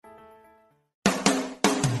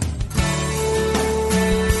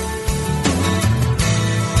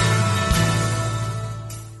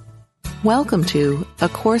Welcome to A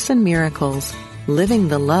Course in Miracles, Living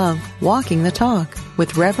the Love, Walking the Talk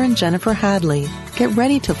with Reverend Jennifer Hadley. Get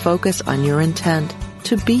ready to focus on your intent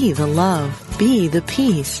to be the love, be the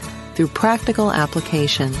peace through practical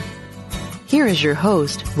application. Here is your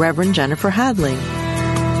host, Reverend Jennifer Hadley.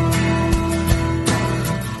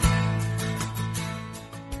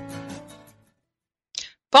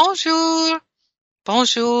 Bonjour.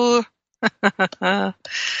 Bonjour.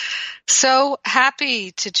 So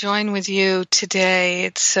happy to join with you today.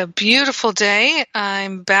 It's a beautiful day.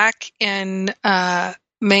 I'm back in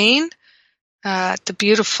Maine, at the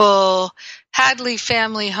beautiful Hadley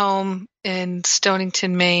family home in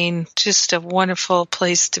Stonington, Maine. Just a wonderful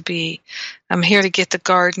place to be. I'm here to get the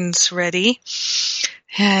gardens ready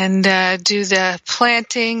and do the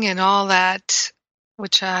planting and all that,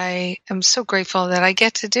 which I am so grateful that I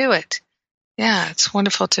get to do it. Yeah, it's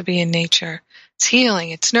wonderful to be in nature. It's healing,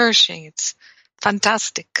 it's nourishing, it's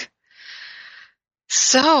fantastic.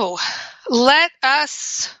 So, let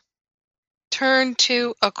us turn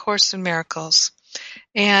to A Course in Miracles.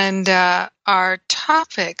 And our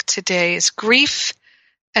topic today is grief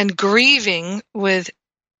and grieving with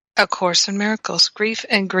A Course in Miracles. Grief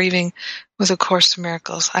and grieving with A Course in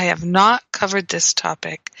Miracles. I have not covered this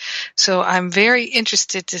topic, so I'm very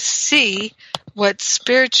interested to see what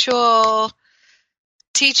spiritual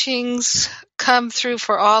teachings come through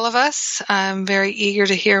for all of us. I'm very eager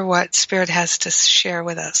to hear what Spirit has to share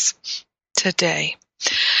with us today.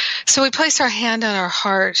 So we place our hand on our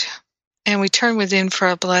heart and we turn within for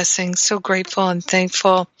a blessing. So grateful and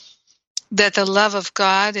thankful that the love of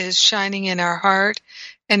God is shining in our heart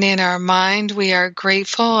and in our mind. We are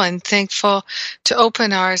grateful and thankful to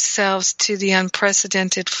open ourselves to the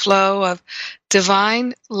unprecedented flow of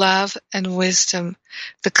divine love and wisdom.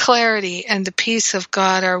 The clarity and the peace of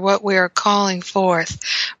God are what we are calling forth.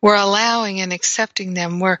 We're allowing and accepting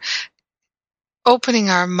them. We're opening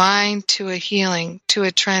our mind to a healing, to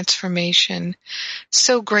a transformation.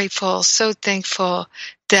 So grateful, so thankful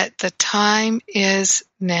that the time is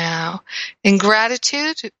now. In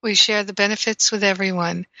gratitude, we share the benefits with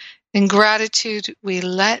everyone. In gratitude, we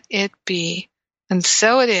let it be. And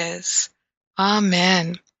so it is.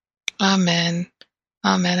 Amen. Amen.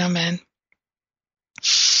 Amen. Amen.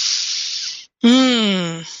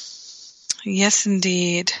 Yes,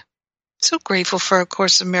 indeed. So grateful for A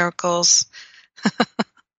Course in Miracles.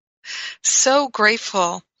 So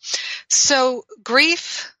grateful. So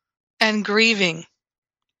grief and grieving.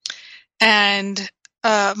 And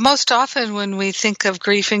most often when we think of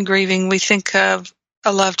grief and grieving, we think of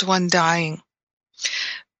a loved one dying.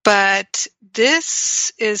 But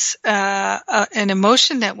this is an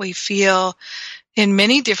emotion that we feel in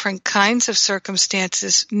many different kinds of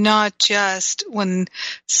circumstances, not just when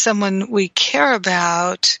someone we care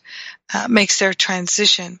about makes their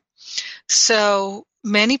transition. So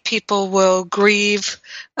many people will grieve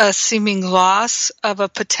a seeming loss of a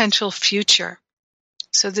potential future.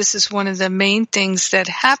 So this is one of the main things that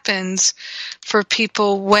happens for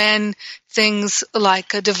people when things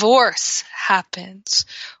like a divorce happens,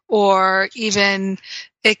 or even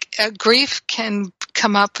grief can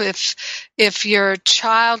come up if your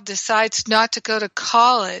child decides not to go to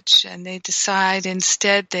college and they decide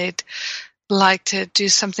instead they'd like to do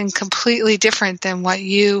something completely different than what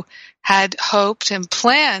you had hoped and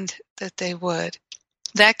planned that they would.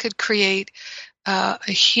 That could create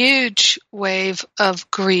a huge wave of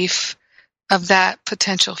grief of that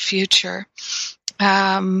potential future.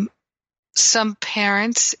 Some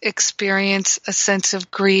parents experience a sense of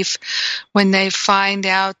grief when they find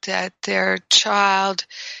out that their child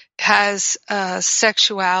has a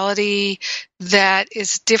sexuality that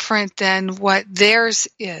is different than what theirs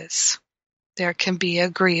is. There can be a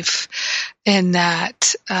grief in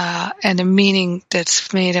that and a meaning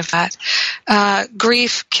that's made of that.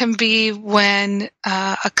 Grief can be when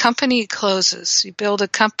a company closes. You build a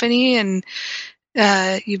company and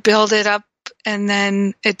you build it up and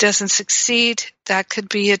then it doesn't succeed. That could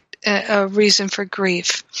be a reason for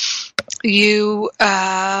grief. You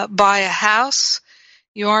buy a house.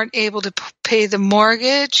 You aren't able to pay the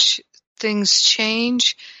mortgage. Things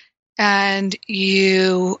change. And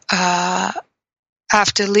you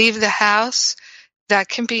have to leave the house. That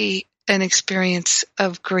can be an experience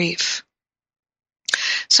of grief.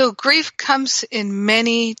 So grief comes in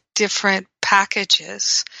many different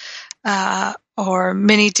packages, or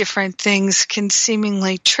many different things can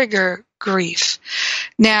seemingly trigger grief.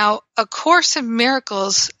 Now, A Course in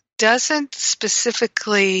Miracles doesn't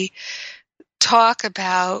specifically talk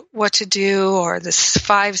about what to do or the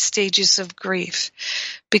 5 stages of grief,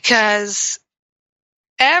 because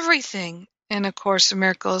everything in A Course in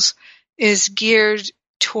Miracles is geared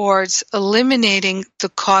towards eliminating the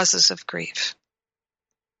causes of grief.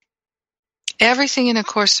 Everything in A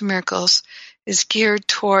Course in Miracles is geared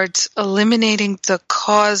towards eliminating the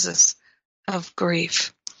causes of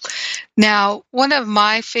grief. Now, one of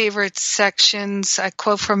my favorite sections, I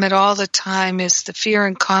quote from it all the time, is the fear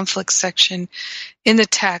and conflict section in the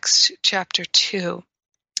text, chapter 2.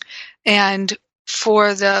 And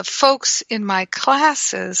for the folks in my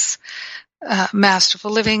classes,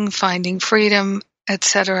 Masterful Living, Finding Freedom,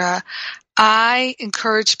 etc., I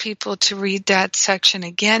encourage people to read that section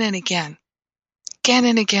again and again. Again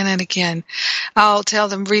and again and again. I'll tell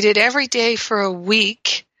them read it every day for a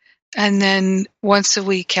week, and then once a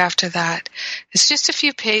week after that. It's just a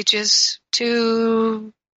few pages,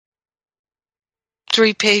 2,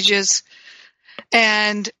 3 pages,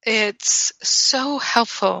 and it's so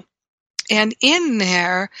helpful. And in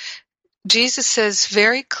there, Jesus says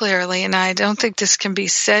very clearly, and I don't think this can be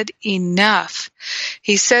said enough,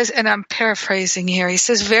 he says, and I'm paraphrasing here, he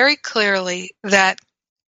says very clearly that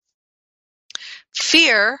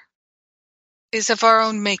fear is of our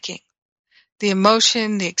own making. The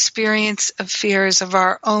emotion, the experience of fear is of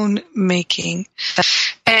our own making.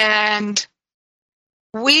 And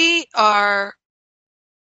we are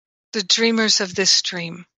the dreamers of this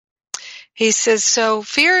dream. He says, so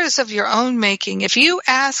fear is of your own making. If you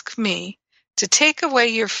ask me to take away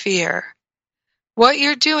your fear, what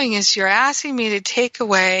you're doing is you're asking me to take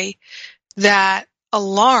away that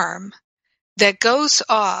alarm that goes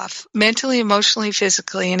off mentally, emotionally,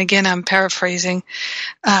 physically. And again, I'm paraphrasing.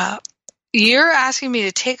 You're asking me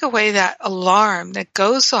to take away that alarm that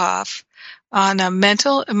goes off on a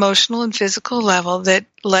mental, emotional, and physical level that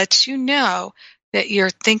lets you know that your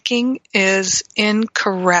thinking is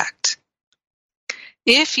incorrect.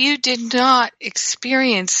 If you did not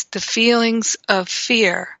experience the feelings of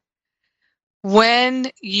fear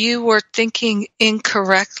when you were thinking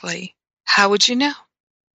incorrectly, how would you know?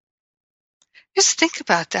 Just think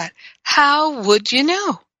about that. How would you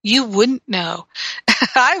know? You wouldn't know.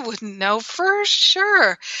 I wouldn't know for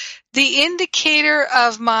sure. The indicator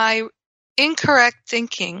of my incorrect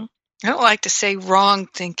thinking, I don't like to say wrong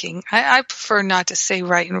thinking. I prefer not to say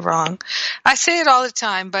right and wrong. I say it all the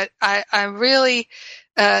time, but I really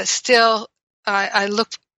still I look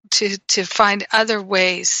to find other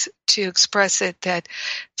ways to express it that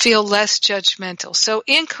feel less judgmental. So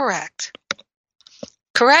incorrect.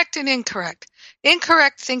 Correct and incorrect.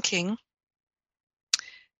 Incorrect thinking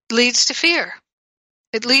leads to fear.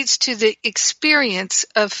 It leads to the experience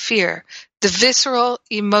of fear, the visceral,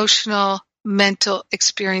 emotional, mental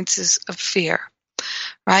experiences of fear,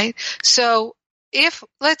 right? So if,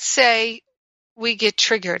 let's say, we get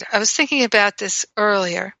triggered. I was thinking about this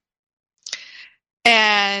earlier,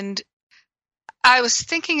 and I was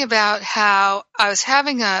thinking about how I was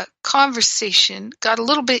having a conversation, got a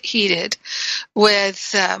little bit heated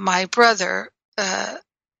with my brother a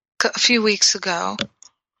few weeks ago.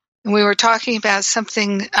 And we were talking about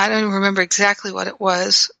something, I don't even remember exactly what it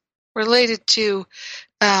was, related to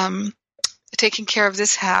taking care of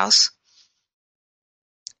this house.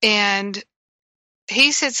 And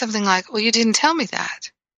he said something like, well, you didn't tell me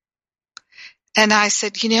that. And I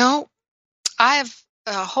said, I have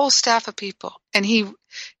a whole staff of people. And he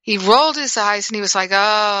rolled his eyes and he was like,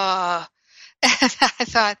 oh. And I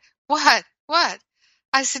thought, what?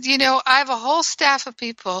 I said, I have a whole staff of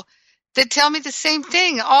people that tell me the same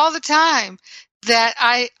thing all the time, that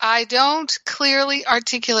I don't clearly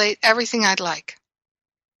articulate everything I'd like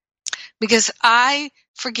because I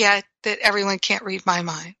forget that everyone can't read my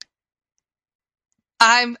mind.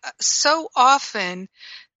 I'm so often,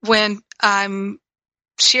 when I'm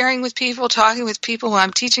sharing with people, talking with people, when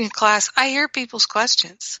I'm teaching a class, I hear people's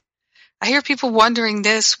questions. I hear people wondering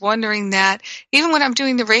this, wondering that. Even when I'm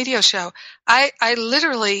doing the radio show, I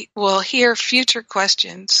literally will hear future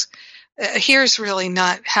questions. Here's really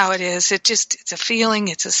not how it is. It's a feeling,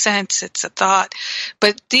 it's a sense, it's a thought.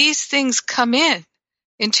 But these things come in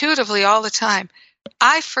intuitively all the time.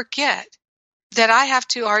 I forget that I have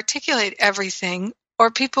to articulate everything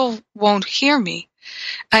or people won't hear me.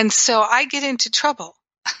 And so I get into trouble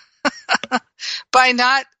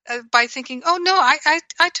by thinking, oh no,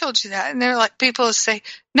 I told you that. And they're like, people say,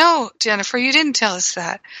 no, Jennifer, you didn't tell us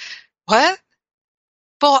that. What?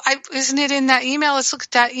 Well, isn't it in that email? Let's look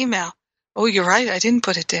at that email. Oh, you're right. I didn't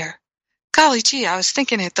put it there. Golly gee, I was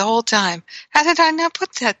thinking it the whole time. How did I not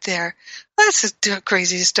put that there? Well, that's the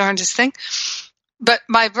craziest, darndest thing. But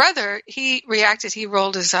my brother, he reacted. He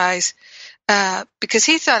rolled his eyes because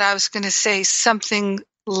he thought I was going to say something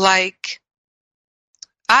like,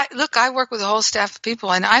 I work with a whole staff of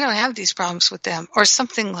people and I don't have these problems with them or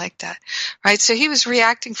something like that, right? So he was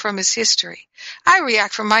reacting from his history. I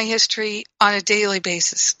react from my history on a daily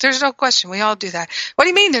basis. There's no question. We all do that. What do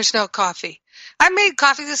you mean there's no coffee? I made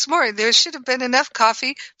coffee this morning. There should have been enough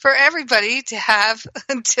coffee for everybody to have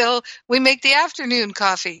until we make the afternoon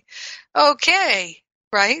coffee. Okay,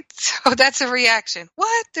 right? So that's a reaction.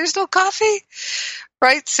 What? There's no coffee?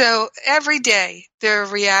 Right? So every day there are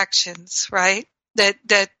reactions, right?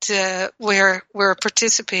 That we're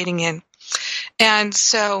participating in. And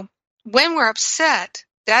so when we're upset,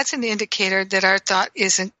 that's an indicator that our thought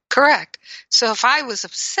isn't correct. So if I was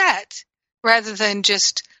upset rather than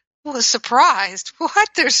just was surprised, what?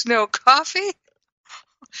 There's no coffee?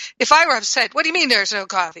 If I were upset, what do you mean there's no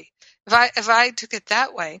coffee? If I took it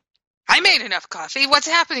that way, I made enough coffee. What's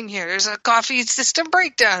happening here? There's a coffee system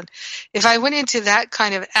breakdown. If I went into that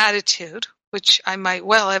kind of attitude, which I might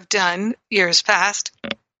well have done years past,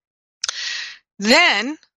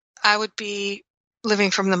 then I would be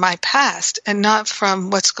living from my past and not from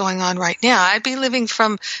what's going on right now. I'd be living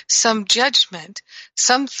from some judgment,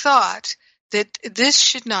 some thought that this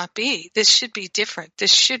should not be. This should be different.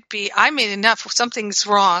 This should be, I made enough. Something's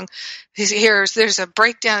wrong. There's a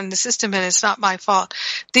breakdown in the system and it's not my fault.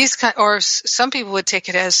 Or some people would take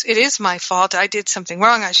it as, it is my fault. I did something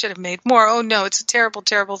wrong. I should have made more. Oh no, it's a terrible,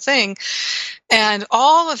 terrible thing. And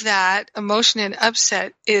all of that emotion and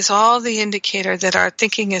upset is all the indicator that our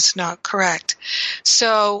thinking is not correct.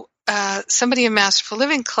 So somebody in Masterful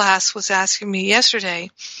Living class was asking me yesterday,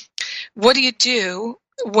 what do you do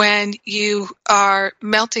when you are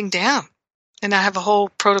melting down? And I have a whole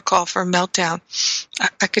protocol for meltdown.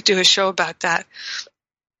 I could do a show about that.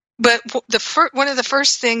 But one of the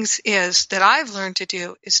first things is that I've learned to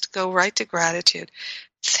do is to go right to gratitude.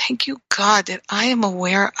 Thank you, God, that I am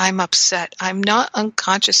aware I'm upset. I'm not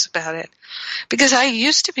unconscious about it. Because I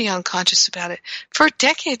used to be unconscious about it. For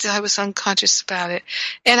decades, I was unconscious about it.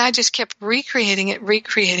 And I just kept recreating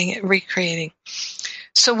it.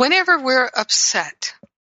 So whenever we're upset,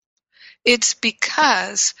 it's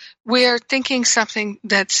because we're thinking something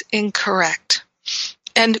that's incorrect.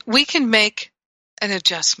 And we can make an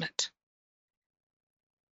adjustment.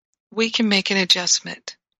 We can make an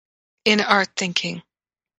adjustment in our thinking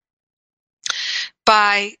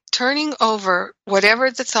by turning over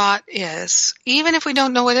whatever the thought is, even if we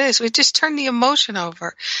don't know what it is. We just turn the emotion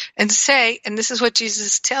over and say, and this is what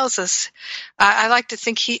Jesus tells us. I like to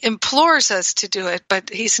think he implores us to do it, but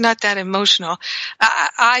he's not that emotional.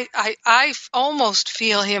 I almost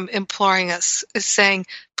feel him imploring us, saying,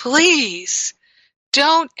 please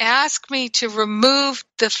don't ask me to remove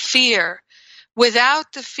the fear.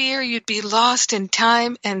 Without the fear, you'd be lost in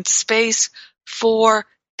time and space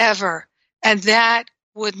forever. And that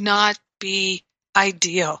would not be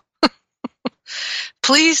ideal.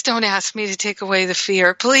 Please don't ask me to take away the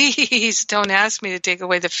fear. Please don't ask me to take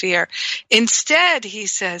away the fear. Instead, he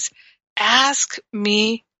says, ask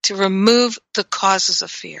me to remove the causes of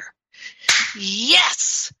fear.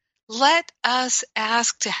 Yes, let us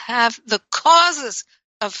ask to have the causes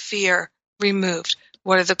of fear removed.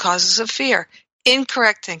 What are the causes of fear?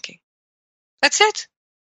 Incorrect thinking. That's it.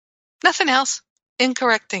 Nothing else.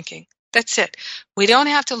 Incorrect thinking. That's it. We don't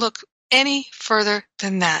have to look any further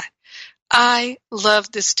than that. I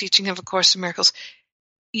love this teaching of A Course in Miracles.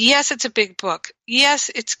 Yes, it's a big book.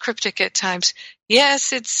 Yes, it's cryptic at times.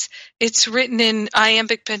 Yes, it's written in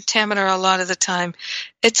iambic pentameter a lot of the time.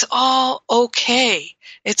 It's all okay.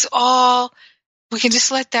 We can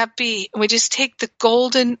just let that be. And we just take the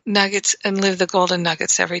golden nuggets and live the golden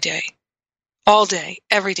nuggets every day. All day,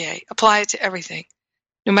 every day. Apply it to everything,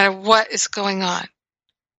 no matter what is going on.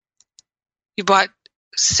 You bought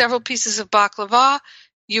several pieces of baklava.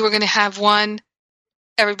 You were going to have one.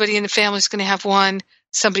 Everybody in the family is going to have one.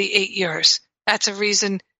 Somebody ate yours. That's a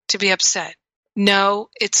reason to be upset. No,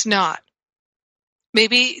 it's not.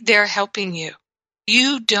 Maybe they're helping you.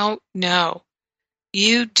 You don't know.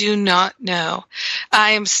 You do not know.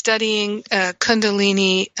 I am studying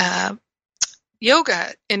Kundalini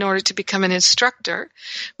yoga in order to become an instructor,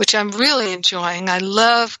 which I'm really enjoying. I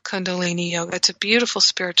love Kundalini yoga. It's a beautiful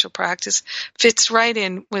spiritual practice. Fits right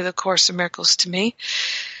in with A Course in Miracles to me.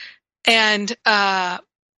 And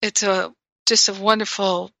it's just a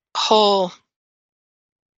wonderful whole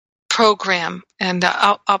program. And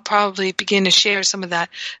I'll probably begin to share some of that,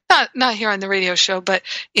 not here on the radio show, but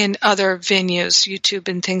in other venues, YouTube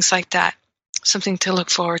and things like that. Something to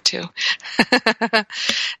look forward to.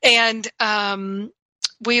 And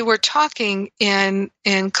we were talking in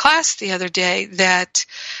class the other day that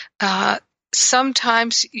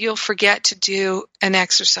sometimes you'll forget to do an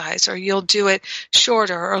exercise, or you'll do it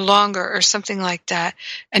shorter or longer or something like that.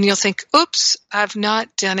 And you'll think, oops, I've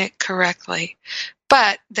not done it correctly.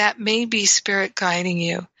 But that may be Spirit guiding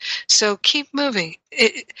you. So keep moving.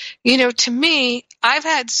 To me, I've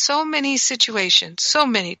had so many situations, so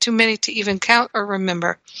many, too many to even count or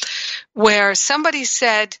remember, where somebody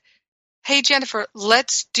said, hey, Jennifer,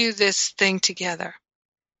 let's do this thing together.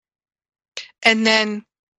 And then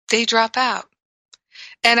they drop out.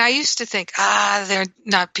 And I used to think, they're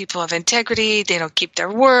not people of integrity. They don't keep their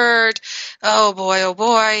word. Oh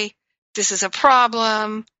boy, this is a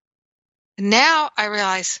problem. Now I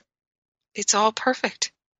realize it's all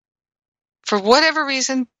perfect. For whatever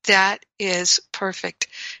reason, that is perfect.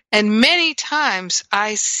 And many times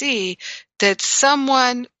I see that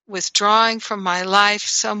someone withdrawing from my life,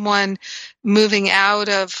 someone moving out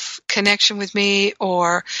of connection with me,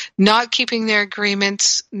 or not keeping their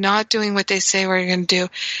agreements, not doing what they say we're going to do,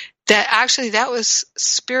 that was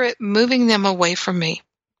Spirit moving them away from me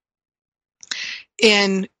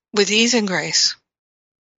with ease and grace.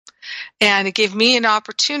 And it gave me an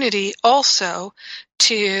opportunity also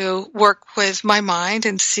to work with my mind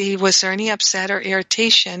and see, was there any upset or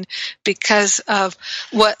irritation because of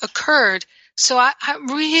what occurred? So I'm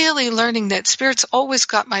really learning that Spirit's always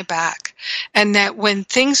got my back, and that when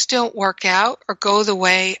things don't work out or go the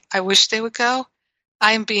way I wish they would go,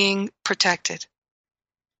 I am being protected.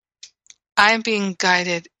 I am being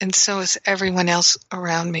guided, and so is everyone else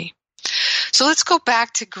around me. So let's go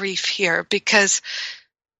back to grief here, because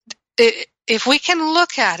if we can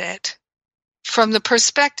look at it from the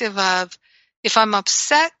perspective of, if I'm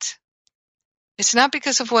upset, it's not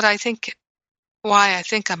because of why I think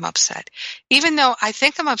I'm upset. Even though I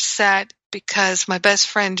think I'm upset because my best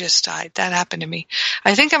friend just died. That happened to me.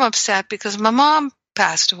 I think I'm upset because my mom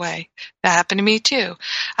passed away. That happened to me too.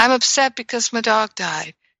 I'm upset because my dog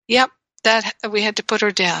died. Yep, that we had to put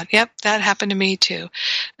her down. Yep, that happened to me too.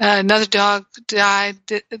 Another dog died.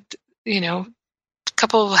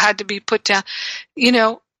 Couple had to be put down.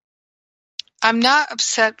 I'm not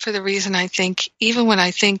upset for the reason I think, even when I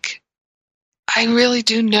think I really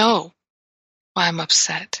do know why I'm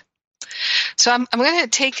upset. So I'm going to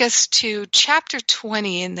take us to chapter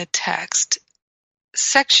 20 in the text,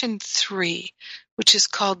 section 3, which is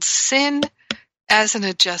called Sin as an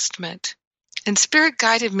Adjustment. And Spirit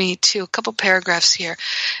guided me to a couple paragraphs here.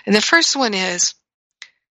 And the first one is,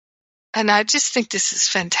 and I just think this is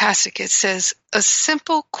fantastic. It says, a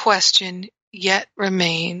simple question yet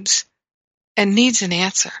remains and needs an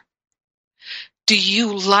answer. Do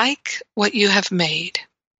you like what you have made?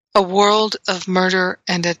 A world of murder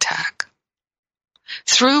and attack,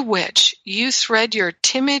 through which you thread your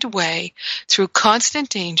timid way through constant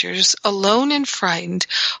dangers, alone and frightened,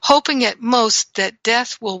 hoping at most that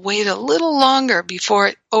death will wait a little longer before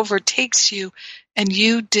it overtakes you and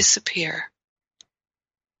you disappear.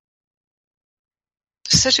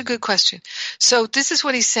 Such a good question. So this is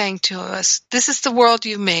what he's saying to us. This is the world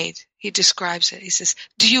you've made. He describes it. He says,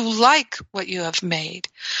 do you like what you have made?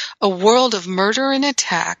 A world of murder and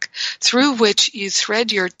attack, through which you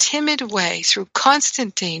thread your timid way through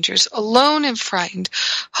constant dangers, alone and frightened,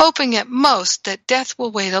 hoping at most that death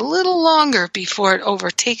will wait a little longer before it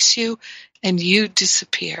overtakes you and you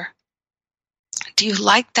disappear. Do you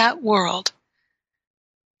like that world?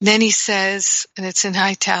 Then he says, and it's in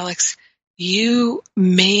italics, you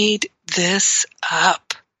made this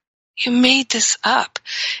up. You made this up.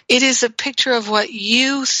 It is a picture of what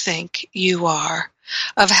you think you are,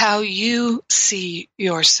 of how you see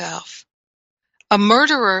yourself. A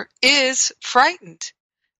murderer is frightened,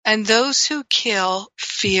 and those who kill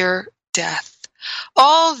fear death.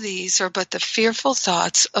 All these are but the fearful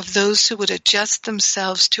thoughts of those who would adjust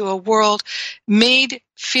themselves to a world made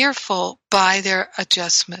fearful by their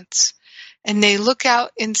adjustments. And they look out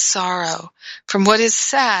in sorrow from what is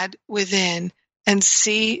sad within and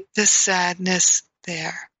see the sadness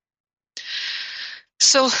there.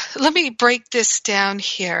 So let me break this down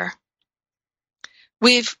here.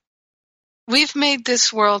 We've made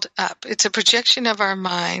this world up. It's a projection of our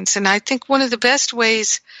minds. And I think one of the best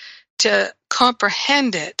ways to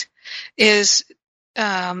comprehend it is,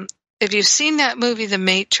 if you've seen that movie, The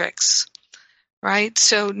Matrix, right?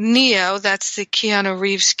 So Neo, that's the Keanu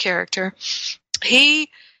Reeves character, he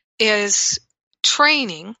is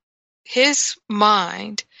training his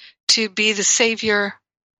mind to be the savior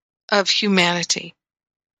of humanity,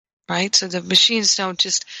 right? So the machines don't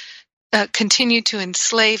just continue to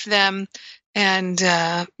enslave them and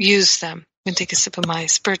use them. I'm going to take a sip of my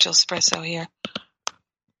spiritual espresso here.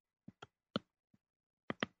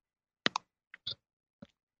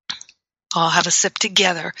 all have a sip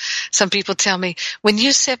together. Some people tell me, when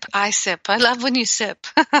you sip, I sip. I love when you sip.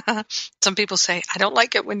 Some people say, I don't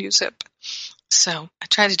like it when you sip. So I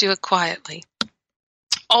try to do it quietly.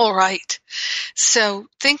 All right. So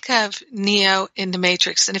think of Neo in The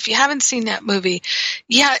Matrix. And if you haven't seen that movie,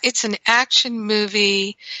 yeah, it's an action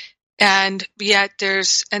movie. And yet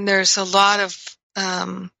there's a lot of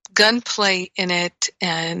gunplay in it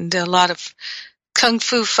and a lot of kung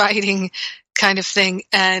fu fighting kind of thing.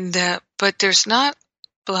 And but there's not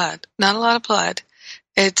blood, not a lot of blood.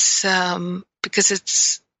 It's because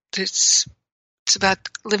it's about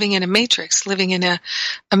living in a matrix, living in a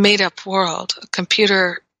made-up world, a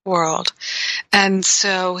computer world. And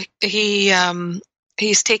so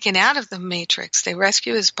he's taken out of the matrix. They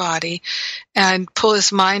rescue his body and pull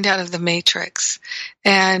his mind out of the matrix.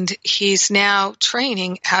 And he's now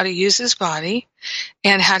training how to use his body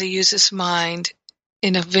and how to use his mind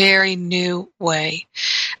in a very new way.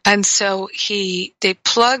 And so they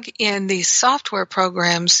plug in these software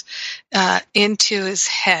programs into his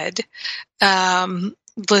head,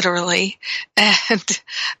 literally, and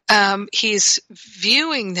he's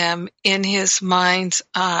viewing them in his mind's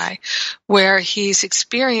eye, where he's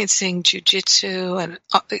experiencing jujitsu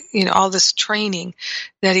and all this training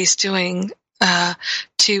that he's doing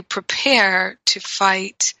to prepare to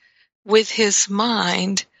fight with his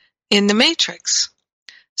mind in the Matrix.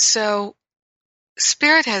 So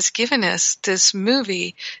Spirit has given us this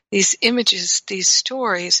movie, these images, these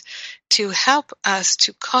stories to help us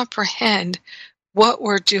to comprehend what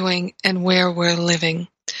we're doing and where we're living.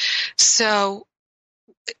 So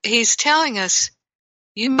he's telling us,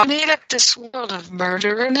 you made up this world of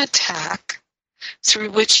murder and attack through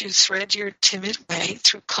which you thread your timid way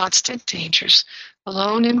through constant dangers,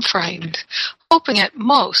 alone and frightened, hoping at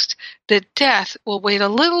most that death will wait a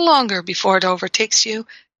little longer before it overtakes you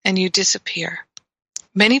and you disappear.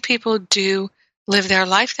 Many people do live their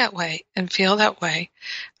life that way and feel that way.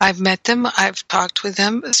 I've met them. I've talked with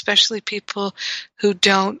them, especially people who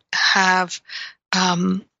don't have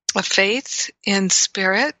a faith in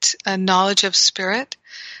spirit, a knowledge of spirit.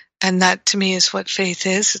 And that to me is what faith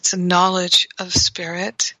is. It's a knowledge of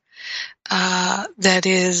spirit that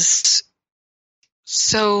is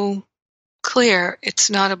so clear. It's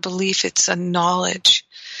not a belief. It's a knowledge.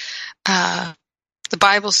 The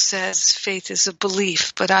Bible says faith is a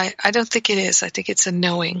belief, but I don't think it is. I think it's a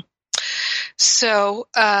knowing. So,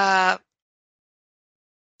 and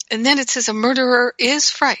then it says a murderer is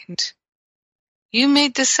frightened. You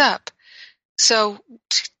made this up. So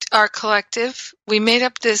our collective, we made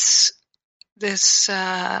up this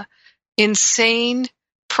insane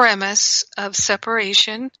premise of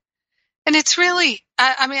separation. And it's really,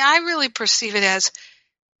 I really perceive it as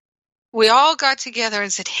we all got together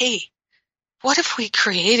and said, hey, what if we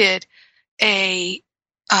created a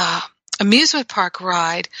amusement park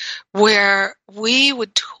ride where we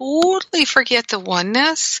would totally forget the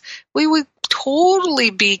oneness? We would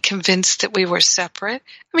totally be convinced that we were separate.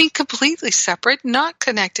 Completely separate, not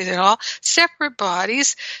connected at all. Separate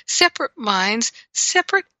bodies, separate minds,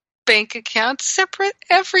 separate bank accounts, separate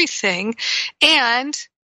everything. And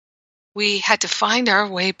we had to find our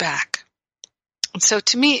way back. And so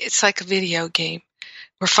to me, it's like a video game.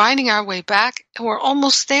 We're finding our way back, and we're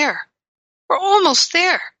almost there. We're almost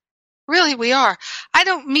there. Really, we are. I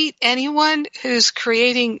don't meet anyone who's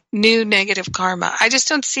creating new negative karma. I just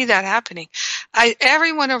don't see that happening.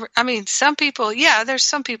 Some people, yeah, there's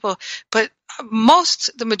some people, but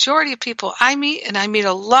the majority of people I meet, and I meet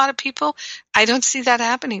a lot of people, I don't see that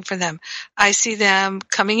happening for them. I see them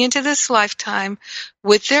coming into this lifetime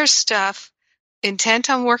with their stuff, intent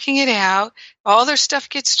on working it out. All their stuff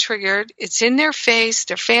gets triggered. It's in their face.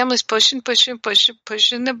 Their family's pushing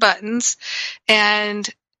the buttons. And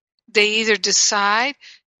they either decide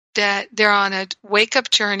that they're on a wake-up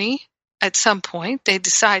journey at some point. They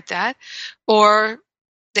decide that. Or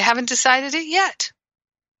they haven't decided it yet.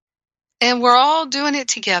 And we're all doing it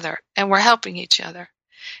together. And we're helping each other.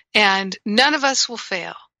 And none of us will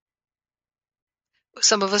fail.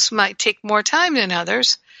 Some of us might take more time than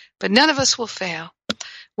others, but none of us will fail.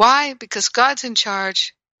 Why? Because God's in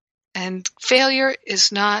charge, and failure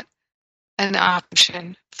is not an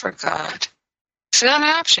option for God. It's not an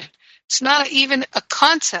option. It's not even a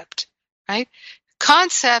concept, right?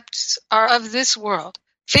 Concepts are of this world.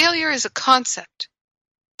 Failure is a concept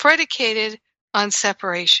predicated on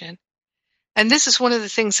separation. And this is one of the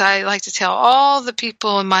things I like to tell all the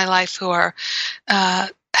people in my life who are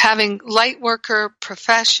having light worker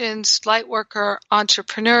professions, light worker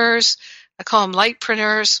entrepreneurs. I call them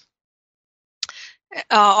lightpreneurs.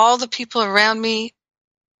 All the people around me,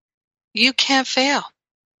 you can't fail.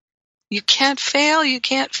 You can't fail. You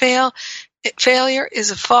can't fail. Failure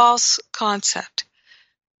is a false concept.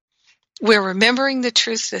 We're remembering the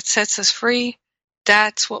truth that sets us free.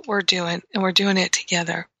 That's what we're doing, and we're doing it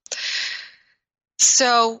together.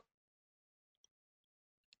 So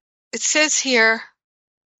it says here,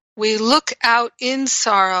 we look out in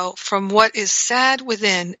sorrow from what is sad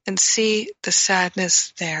within and see the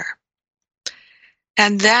sadness there.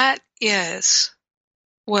 And that is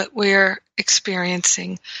what we're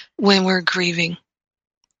experiencing when we're grieving.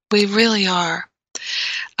 We really are.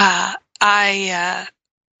 I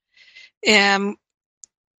am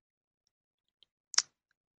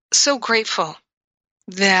so grateful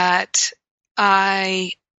that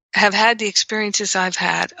I have had the experiences I've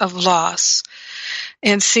had of loss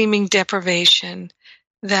and seeming deprivation,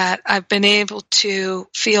 that I've been able to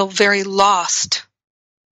feel very lost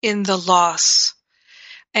in the loss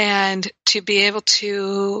and to be able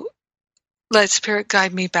to let Spirit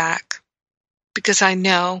guide me back, because I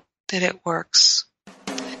know that it works.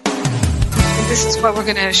 And this is what we're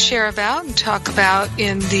going to share about and talk about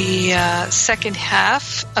in the second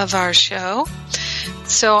half of our show.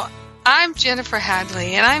 So I'm Jennifer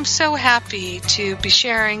Hadley, and I'm so happy to be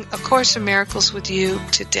sharing A Course in Miracles with you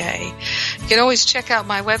today. You can always check out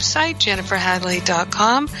my website,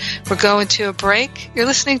 jenniferhadley.com. We're going to a break. You're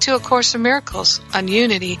listening to A Course in Miracles on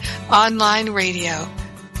Unity Online Radio.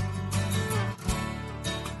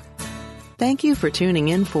 Thank you for tuning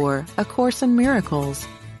in for A Course in Miracles,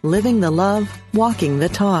 living the love, walking the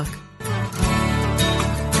talk.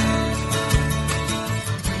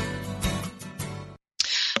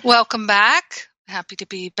 Welcome back. Happy to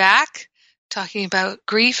be back talking about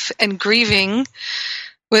grief and grieving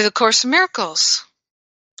with A Course in Miracles.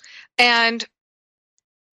 And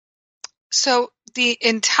so the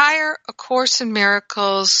entire A Course in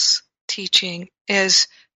Miracles teaching is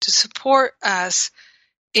to support us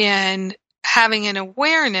in having an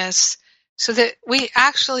awareness so that we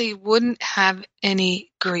actually wouldn't have any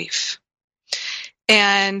grief.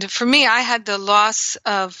 And for me, I had the loss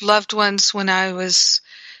of loved ones when I was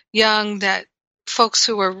young, that folks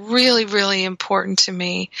who were really, really important to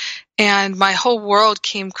me, and my whole world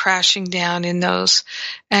came crashing down in those,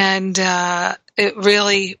 and it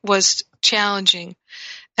really was challenging.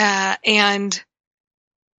 And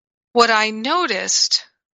what I noticed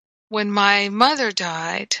when my mother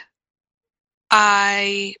died,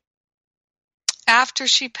 after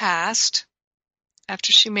she passed,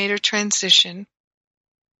 after she made her transition,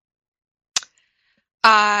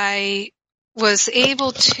 I was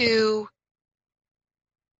able to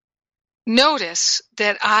notice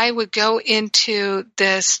that I would go into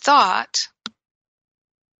this thought,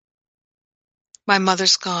 my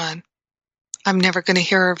mother's gone. I'm never going to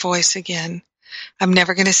hear her voice again. I'm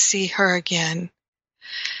never going to see her again.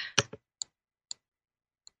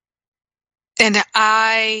 And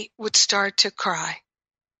I would start to cry.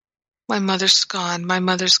 My mother's gone. My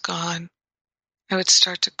mother's gone. I would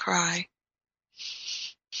start to cry.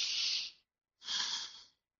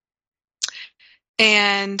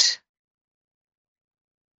 And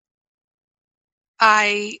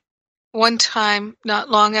one time, not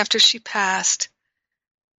long after she passed,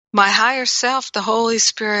 my higher self, the Holy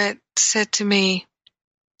Spirit, said to me,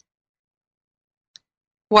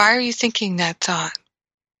 "Why are you thinking that thought?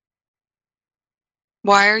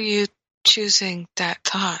 Why are you choosing that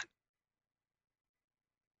thought?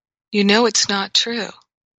 You know it's not true."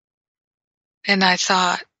 And I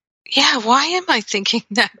thought, yeah, why am I thinking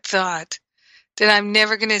that thought? That I'm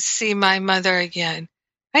never going to see my mother again.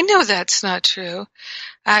 I know that's not true.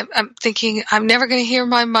 I'm thinking I'm never going to hear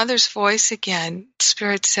my mother's voice again.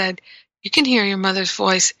 Spirit said, you can hear your mother's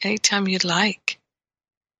voice anytime you'd like.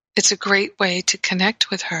 It's a great way to connect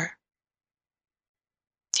with her.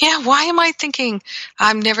 Yeah, why am I thinking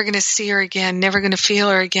I'm never going to see her again, never going to feel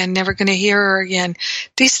her again, never going to hear her again?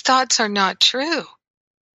 These thoughts are not true.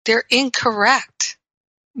 They're incorrect,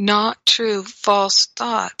 not true, false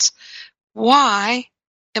thoughts. Why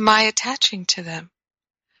am I attaching to them?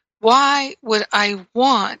 Why would I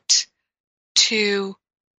want to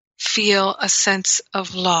feel a sense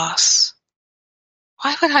of loss?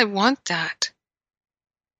 Why would I want that?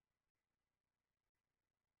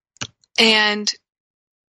 And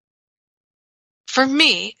for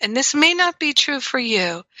me, and this may not be true for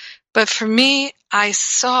you, but for me, I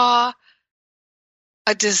saw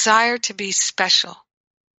a desire to be special.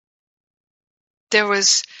 There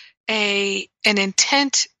was an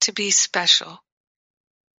intent to be special.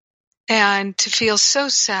 And to feel so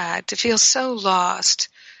sad, to feel so lost.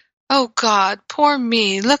 Oh God, poor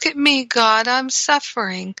me. Look at me, God, I'm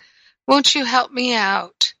suffering. Won't you help me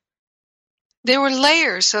out? There were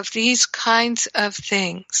layers of these kinds of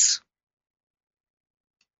things.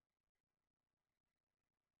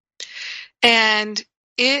 And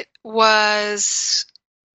it was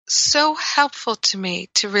so helpful to me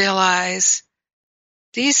to realize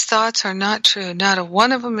these thoughts are not true. Not a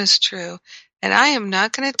one of them is true. And I am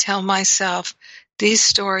not going to tell myself these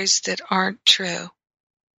stories that aren't true.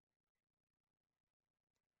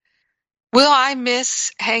 Will I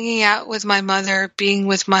miss hanging out with my mother, being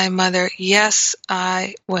with my mother? Yes,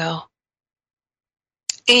 I will.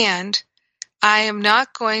 And I am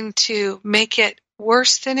not going to make it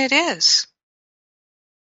worse than it is.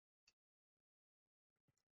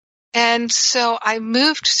 And so I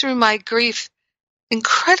moved through my grief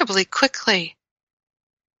incredibly quickly.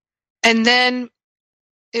 And then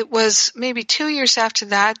it was maybe 2 years after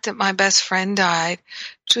that my best friend died,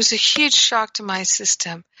 which was a huge shock to my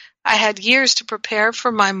system. I had years to prepare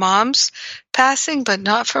for my mom's passing, but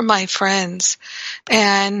not for my friends.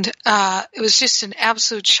 And it was just an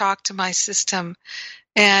absolute shock to my system.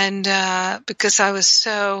 And because I was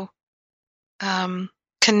so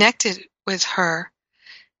connected with her.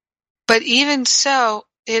 But even so,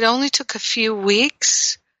 it only took a few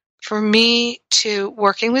weeks for me to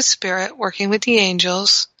working with spirit, working with the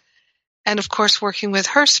angels, and of course working with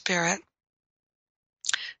her spirit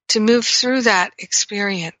to move through that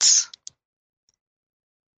experience.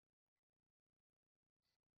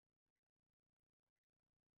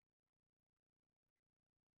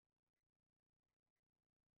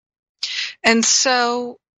 And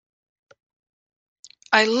so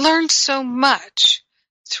I learned so much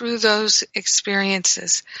through those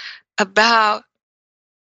experiences about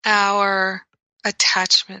our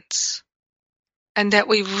attachments and that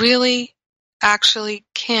we really actually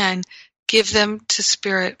can give them to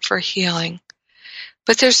spirit for healing.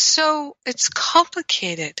 But it's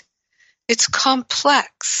complicated. It's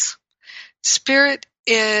complex. Spirit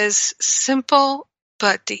is simple,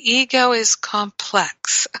 but the ego is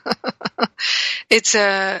complex. It's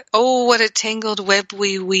what a tangled web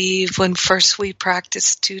we weave when first we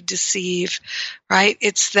practice to deceive, right?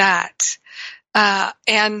 It's that.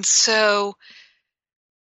 And so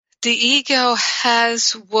the ego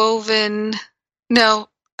has woven, no,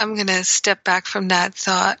 I'm going to step back from that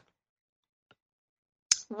thought.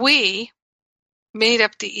 We made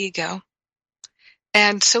up the ego.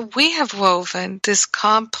 And so we have woven this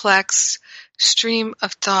complex stream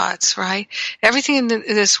of thoughts, right? Everything in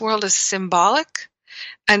this world is symbolic.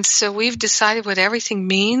 And so we've decided what everything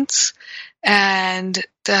means. And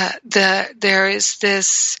there is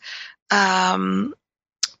this patterning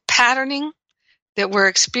that we're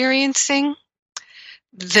experiencing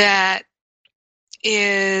that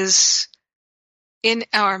is in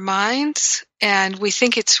our minds, and we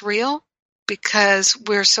think it's real because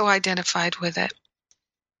we're so identified with it.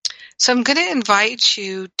 So I'm going to invite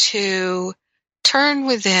you to turn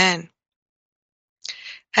within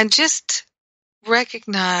and just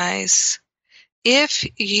recognize if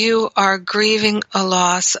you are grieving a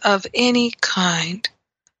loss of any kind,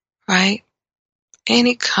 right?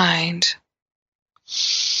 Any kind.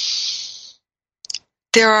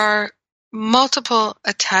 There are multiple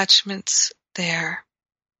attachments there.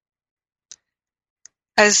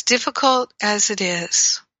 As difficult as it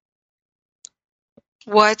is,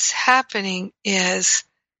 what's happening is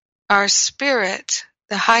our spirit,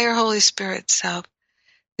 the higher Holy Spirit self,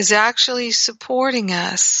 is actually supporting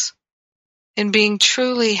us in being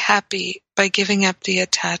truly happy by giving up the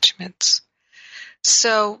attachments.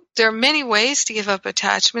 So there are many ways to give up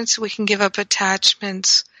attachments. We can give up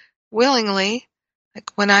attachments willingly. Like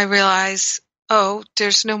when I realize, oh,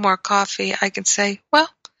 there's no more coffee, I can say, well,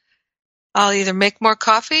 I'll either make more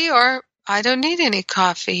coffee or I don't need any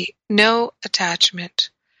coffee. No attachment.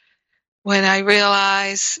 When I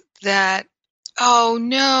realize that, oh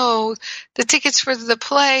no, the tickets for the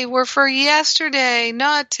play were for yesterday,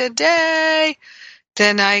 not today,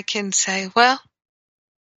 then I can say, well,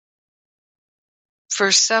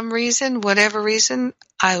 for some reason, whatever reason,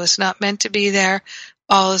 I was not meant to be there.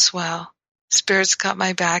 All is well. Spirit's got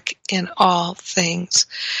my back in all things.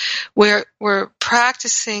 We're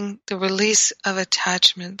practicing the release of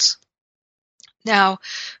attachments. Now,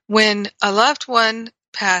 when a loved one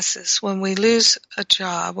passes, when we lose a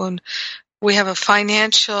job, when we have a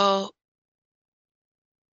financial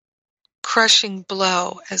crushing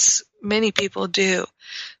blow, as many people do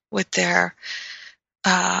with their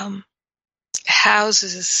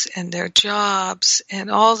houses and their jobs and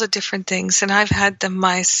all the different things, and I've had them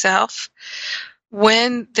myself,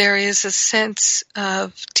 when there is a sense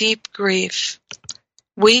of deep grief,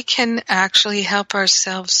 we can actually help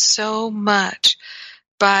ourselves so much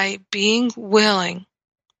by being willing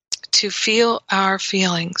to feel our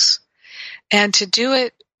feelings and to do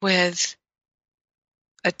it with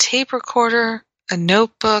a tape recorder, a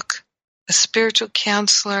notebook, a spiritual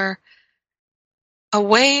counselor, a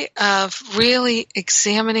way of really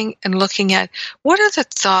examining and looking at what are the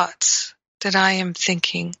thoughts that I am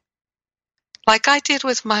thinking. Like I did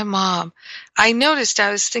with my mom. I noticed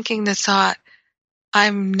I was thinking the thought,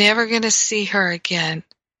 I'm never going to see her again.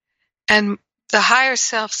 And the higher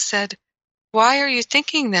self said, why are you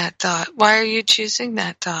thinking that thought? Why are you choosing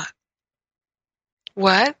that thought?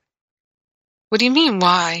 What? What do you mean,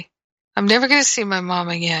 why? I'm never going to see my mom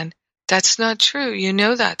again. That's not true. You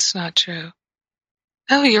know that's not true.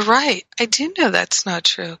 Oh, you're right. I do know that's not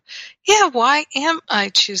true. Yeah, why am I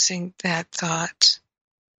choosing that thought?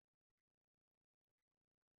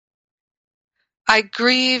 I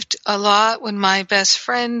grieved a lot when my best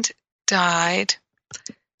friend died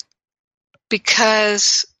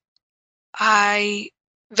because I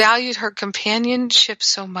valued her companionship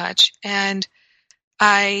so much, and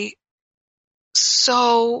I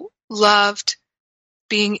so loved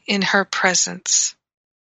being in her presence.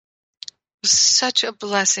 It was such a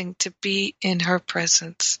blessing to be in her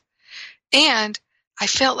presence. And I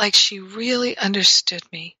felt like she really understood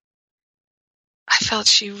me. I felt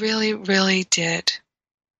she really, really did.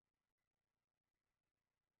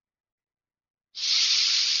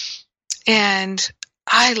 And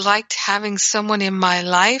I liked having someone in my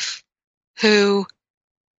life who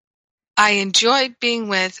I enjoyed being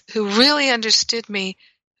with, who really understood me,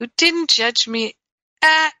 who didn't judge me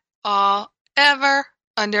at all, ever,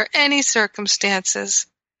 under any circumstances.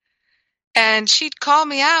 And she'd call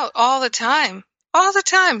me out all the time. All the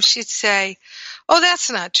time she'd say, oh, that's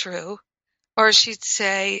not true. Or she'd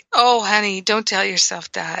say, oh, honey, don't tell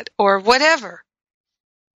yourself that. Or whatever.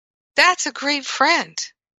 That's a great friend.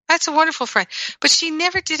 That's a wonderful friend. But she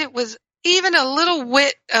never did it with even a little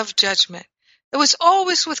whit of judgment. It was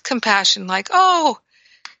always with compassion, like, oh,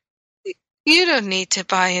 you don't need to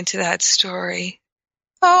buy into that story.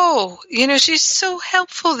 Oh, she's so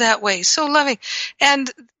helpful that way, so loving. And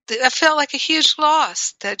I felt like a huge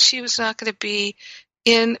loss that she was not going to be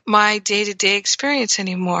in my day-to-day experience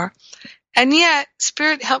anymore. And yet,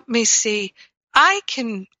 Spirit helped me see I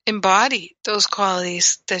can embody those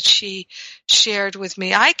qualities that she shared with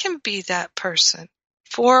me. I can be that person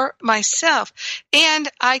for myself, and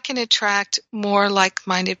I can attract more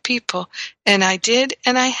like-minded people. And I did,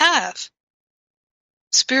 and I have.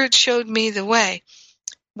 Spirit showed me the way.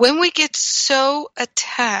 When we get so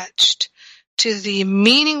attached to the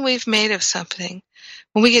meaning we've made of something,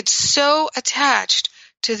 when we get so attached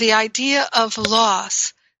to the idea of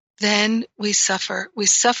loss, then we suffer. We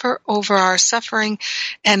suffer over our suffering,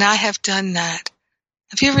 and I have done that.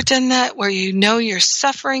 Have you ever done that, where you know you're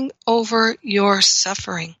suffering over your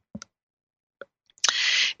suffering?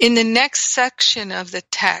 In the next section of the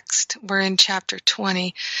text, we're in chapter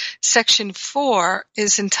 20, section 4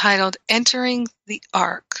 is entitled Entering the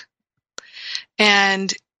Ark.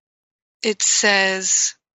 And it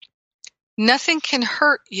says, nothing can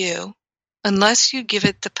hurt you unless you give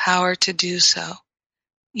it the power to do so.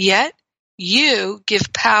 Yet you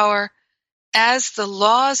give power as the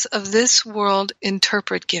laws of this world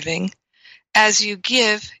interpret giving. As you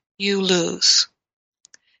give, you lose.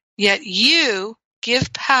 Yet you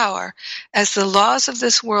give power as the laws of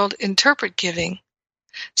this world interpret giving.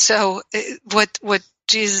 So what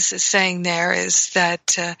Jesus is saying there is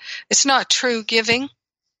that it's not true giving.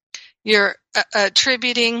 You're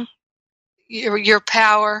attributing your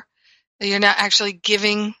power. You're not actually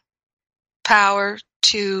giving power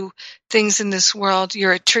to things in this world.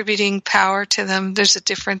 You're attributing power to them. There's a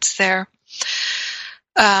difference there.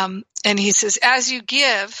 And he says, as you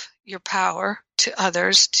give your power to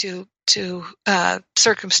others, to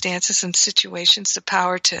circumstances and situations, the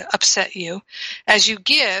power to upset you, as you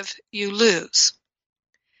give, you lose.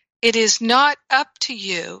 It is not up to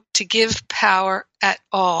you to give power at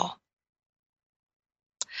all.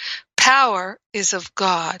 Power is of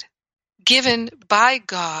God, given by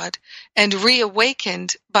God and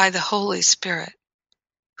reawakened by the Holy Spirit,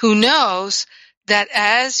 who knows that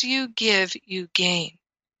as you give, you gain,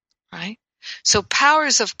 right? So power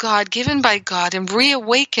is of God, given by God and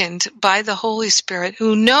reawakened by the Holy Spirit,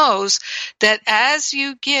 who knows that as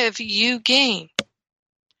you give, you gain.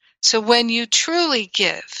 So when you truly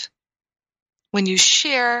give, when you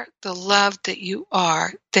share the love that you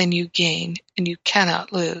are, then you gain and you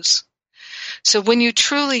cannot lose. So when you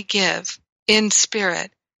truly give in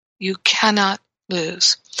spirit, you cannot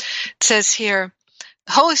lose. It says here,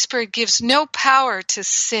 the Holy Spirit gives no power to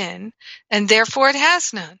sin, and therefore it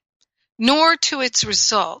has none, nor to its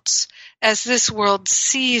results, as this world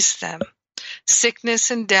sees them.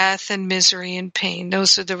 Sickness and death and misery and pain,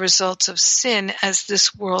 those are the results of sin as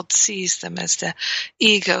this world sees them, as the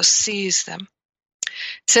ego sees them.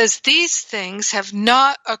 It says, these things have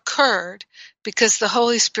not occurred because the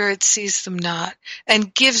Holy Spirit sees them not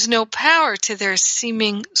and gives no power to their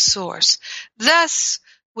seeming source. Thus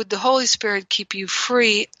would the Holy Spirit keep you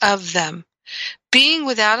free of them. Being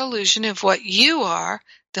without illusion of what you are,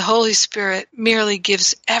 the Holy Spirit merely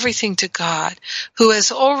gives everything to God, who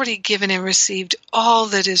has already given and received all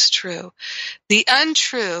that is true. The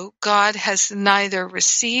untrue God has neither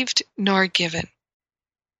received nor given.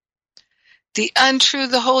 The untrue,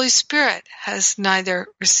 the Holy Spirit, has neither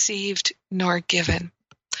received nor given.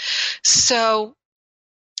 So,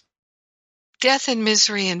 death and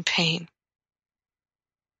misery and pain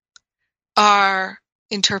are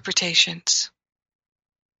interpretations.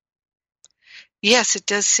 Yes, it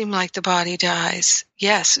does seem like the body dies.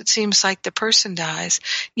 Yes, it seems like the person dies.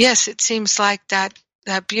 Yes, it seems like that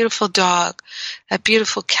beautiful dog, that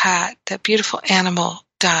beautiful cat, that beautiful animal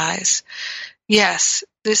dies. Yes,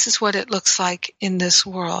 this is what it looks like in this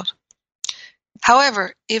world.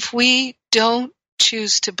 However, if we don't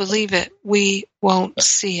choose to believe it, we won't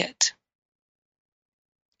see it.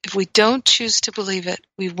 If we don't choose to believe it,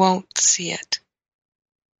 we won't see it.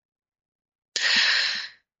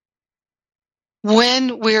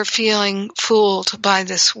 When we're feeling fooled by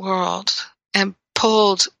this world and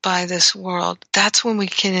pulled by this world, that's when we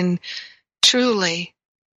can truly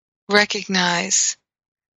recognize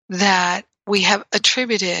that we have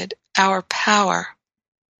attributed our power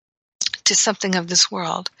to something of this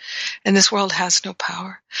world, and this world has no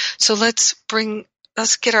power. So let's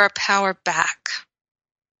get our power back.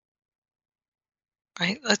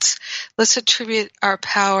 Right? Let's attribute our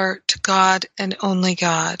power to God and only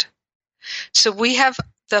God. So we have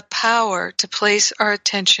the power to place our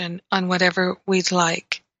attention on whatever we'd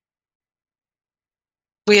like.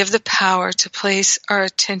 We have the power to place our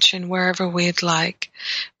attention wherever we'd like.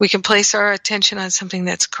 We can place our attention on something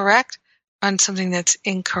that's correct, on something that's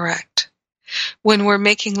incorrect. When we're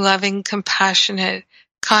making loving, compassionate,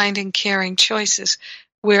 kind, and caring choices,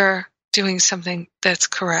 we're doing something that's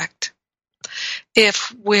correct.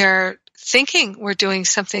 If we're thinking we're doing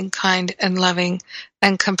something kind and loving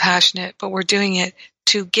and compassionate, but we're doing it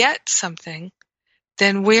to get something,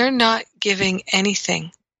 then we're not giving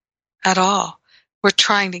anything at all. We're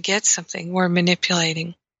trying to get something. We're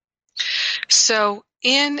manipulating. So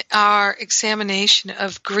in our examination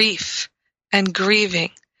of grief and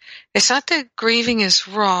grieving, it's not that grieving is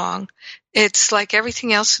wrong. It's like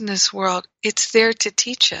everything else in this world. It's there to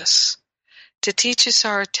teach us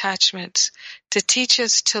our attachments, to teach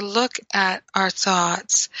us to look at our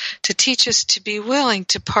thoughts, to teach us to be willing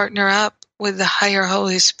to partner up with the higher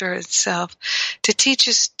Holy Spirit self, to teach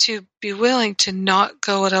us to be willing to not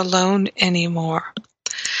go it alone anymore.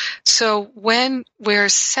 So when we're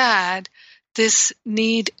sad, this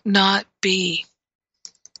need not be.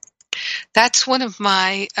 That's one of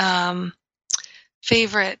my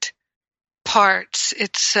favorite parts.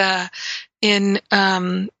 It's in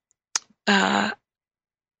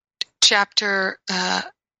chapter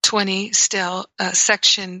 20 still,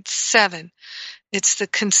 section 7. It's the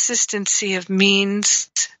consistency of means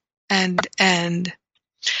and end.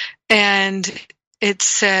 And it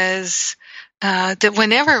says that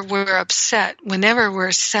whenever we're upset, whenever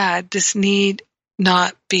we're sad, this need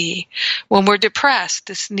not be. When we're depressed,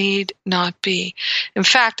 this need not be. In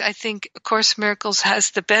fact, I think A Course in Miracles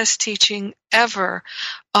has the best teaching ever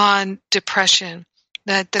on depression.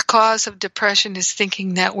 That the cause of depression is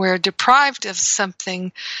thinking that we're deprived of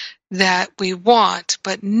something that we want,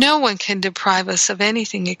 but no one can deprive us of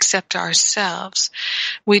anything except ourselves.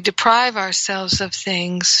 We deprive ourselves of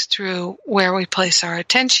things through where we place our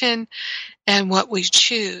attention and what we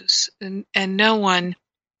choose, and no one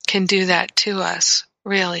can do that to us,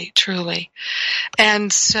 really, truly.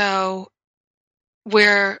 And so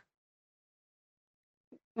we're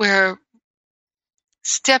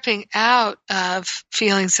stepping out of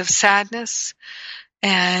feelings of sadness,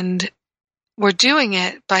 and we're doing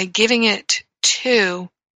it by giving it to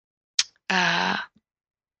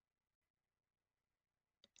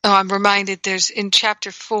I'm reminded there's in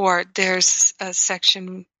chapter 4, there's a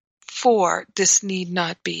section 4, this need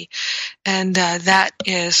not be. And that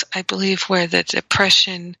is, I believe, where the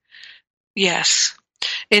depression, yes.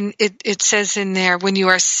 And it says in there, when you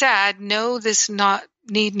are sad, know this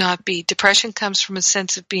need not be. Depression comes from a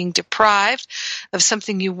sense of being deprived of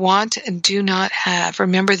something you want and do not have.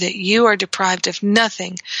 Remember that you are deprived of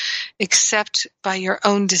nothing except by your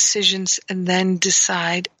own decisions, and then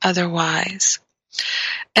decide otherwise.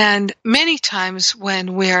 And many times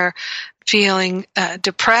when we're feeling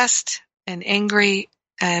depressed and angry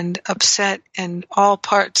and upset and all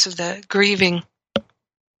parts of the grieving,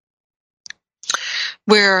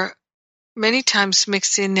 we're many times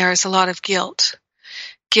mixed in there is a lot of guilt.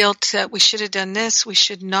 Guilt that we should have done this, we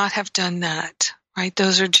should not have done that, right?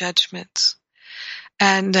 Those are judgments.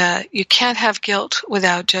 And you can't have guilt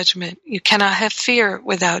without judgment. You cannot have fear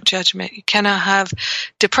without judgment. You cannot have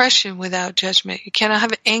depression without judgment. You cannot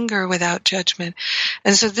have anger without judgment.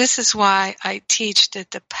 And so this is why I teach that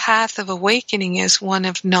the path of awakening is one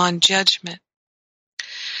of non-judgment.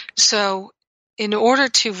 So in order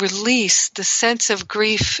to release the sense of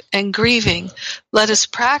grief and grieving, let us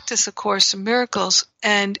practice A Course in Miracles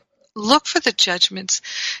and look for the judgments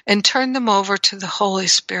and turn them over to the Holy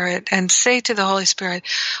Spirit and say to the Holy Spirit,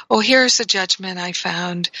 oh, here's the judgment I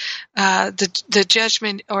found. The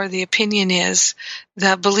judgment or the opinion is,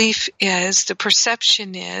 the belief is, the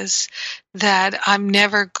perception is that I'm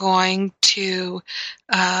never going to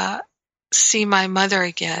see my mother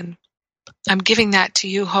again. I'm giving that to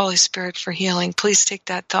you, Holy Spirit, for healing. Please take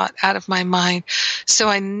that thought out of my mind so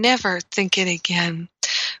I never think it again.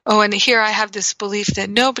 Oh, and here I have this belief that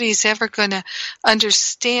nobody's ever going to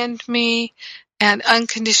understand me and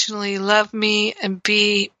unconditionally love me and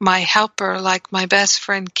be my helper like my best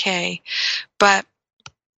friend Kay. But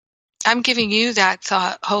I'm giving you that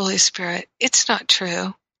thought, Holy Spirit. It's not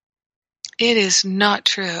true. It is not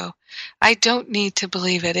true. I don't need to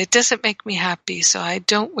believe it. It doesn't make me happy, so I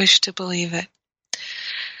don't wish to believe it.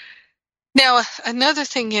 Now, another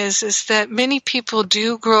thing is that many people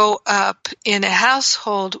do grow up in a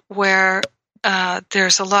household where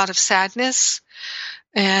there's a lot of sadness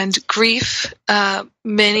and grief.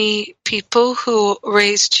 Many people who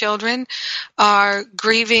raise children are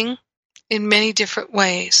grieving in many different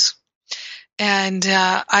ways. And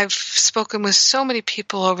I've spoken with so many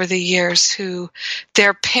people over the years who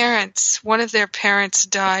their parents, one of their parents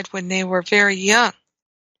died when they were very young,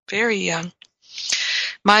 very young.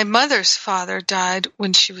 My mother's father died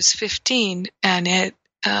when she was 15, and it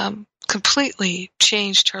completely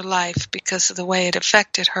changed her life because of the way it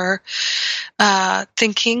affected her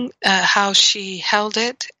thinking, how she held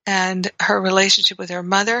it, and her relationship with her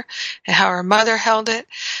mother, and how her mother held it.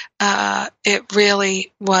 It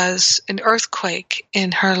really was an earthquake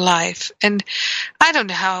in her life. And I don't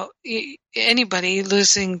know how anybody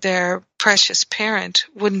losing their precious parent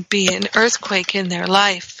wouldn't be an earthquake in their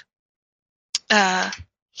life.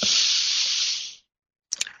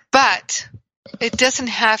 But it doesn't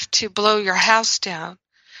have to blow your house down,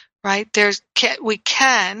 right? We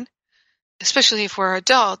can, especially if we're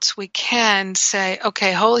adults, we can say,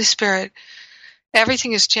 okay, Holy Spirit,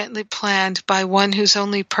 everything is gently planned by one whose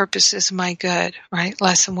only purpose is my good, right?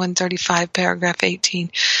 Lesson 135, paragraph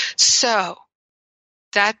 18. So,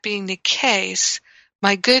 that being the case,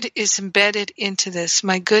 my good is embedded into this.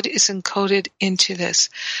 My good is encoded into this.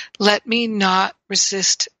 Let me not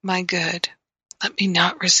resist my good. Let me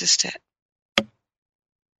not resist it.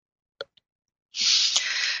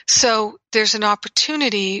 So there's an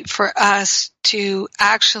opportunity for us to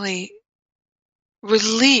actually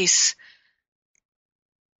release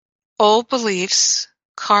old beliefs,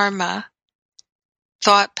 karma,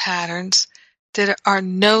 thought patterns that are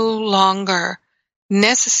no longer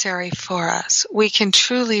necessary for us. We can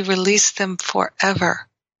truly release them forever.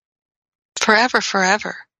 Forever,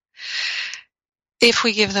 forever. If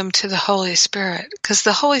we give them to the Holy Spirit. Because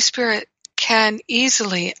the Holy Spirit can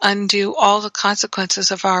easily undo all the consequences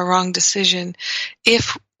of our wrong decision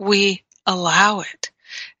if we allow it.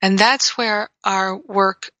 And that's where our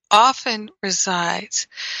work often resides.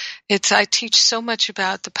 I teach so much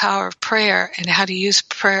about the power of prayer and how to use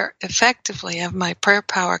prayer effectively. I have my prayer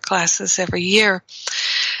power classes every year,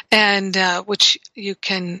 and which you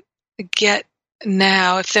can get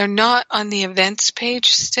now. If they're not on the events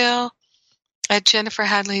page still, at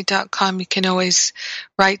jenniferhadley.com, you can always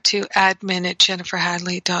write to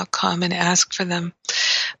admin@jenniferhadley.com and ask for them.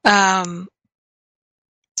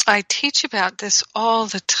 I teach about this all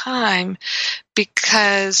the time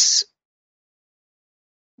because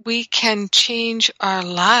we can change our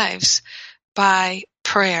lives by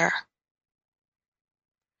prayer.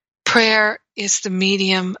 Prayer is the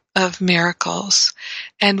medium of miracles,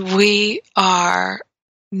 and we are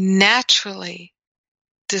naturally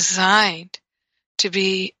designed to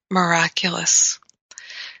be miraculous.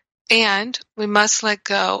 And we must let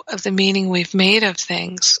go of the meaning we've made of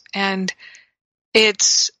things. And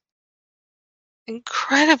it's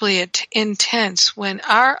incredibly intense when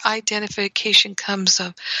our identification comes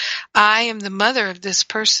of, I am the mother of this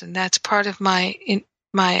person. That's part of my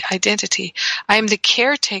identity. I am the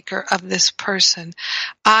caretaker of this person.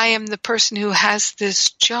 I am the person who has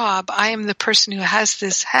this job. I am the person who has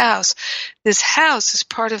this house. This house is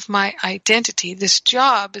part of my identity. This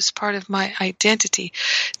job is part of my identity.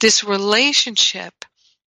 This relationship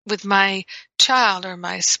with my child or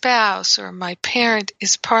my spouse or my parent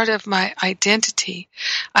is part of my identity.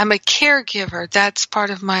 I'm a caregiver. That's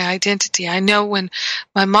part of my identity. I know when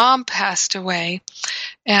my mom passed away,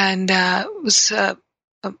 and it was a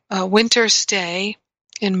winter's day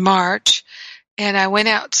in March, and I went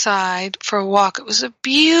outside for a walk. It was a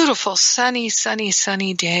beautiful, sunny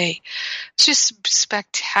day. It's just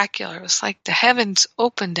spectacular. It was like the heavens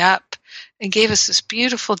opened up and gave us this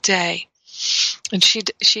beautiful day. And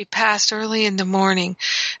she passed early in the morning.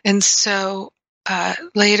 And so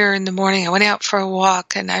later in the morning, I went out for a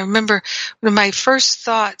walk. And I remember one of my first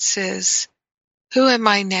thoughts is, who am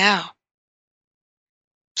I now?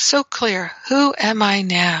 So clear. Who am I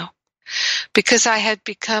now? Because I had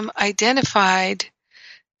become identified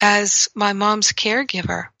as my mom's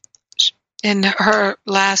caregiver. In her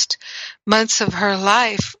last months of her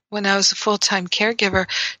life, when I was a full-time caregiver,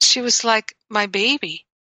 she was like my baby.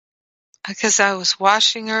 Because I was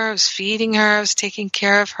washing her, I was feeding her, I was taking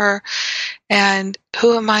care of her. And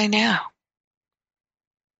who am I now?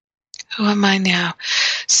 Who am I now?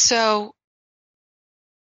 So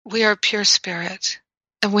we are pure spirit,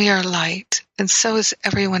 and we are light, and so is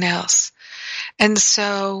everyone else. And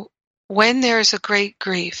so when there's a great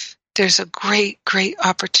grief, there's a great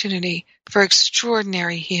opportunity for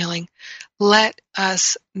extraordinary healing. Let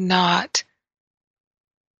us not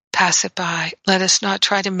pass it by. Let us not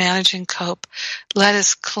try to manage and cope. Let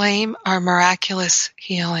us claim our miraculous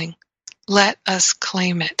healing. Let us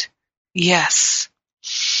claim it. Yes.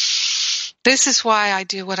 This is why I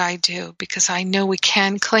do what I do, because I know we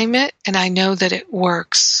can claim it, and I know that it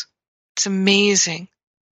works. It's amazing.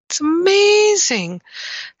 It's amazing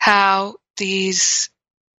how these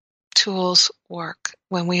tools work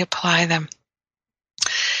when we apply them.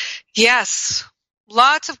 Yes,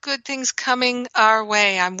 lots of good things coming our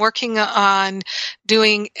way. I'm working on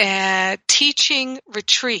doing teaching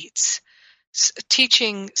retreats,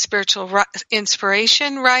 teaching spiritual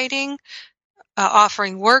inspiration writing,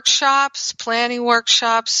 offering workshops, planning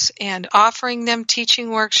workshops, and offering them teaching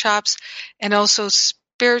workshops, and also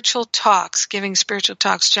spiritual talks, giving spiritual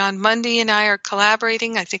talks. John Mundy and I are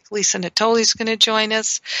collaborating. I think Lisa Natoli is going to join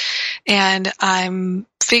us, and I'm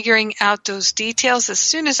figuring out those details. As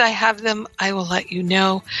soon as I have them, I will let you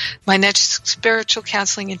know. My next spiritual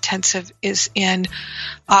counseling intensive is in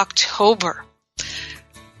October.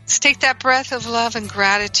 Let's take that breath of love and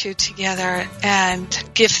gratitude together and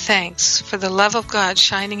give thanks for the love of God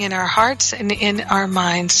shining in our hearts and in our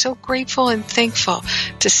minds. So grateful and thankful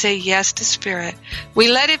to say yes to Spirit.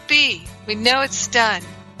 We let it be. We know it's done.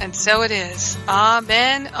 And so it is.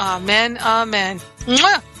 Amen, amen, amen.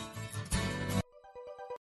 Mwah!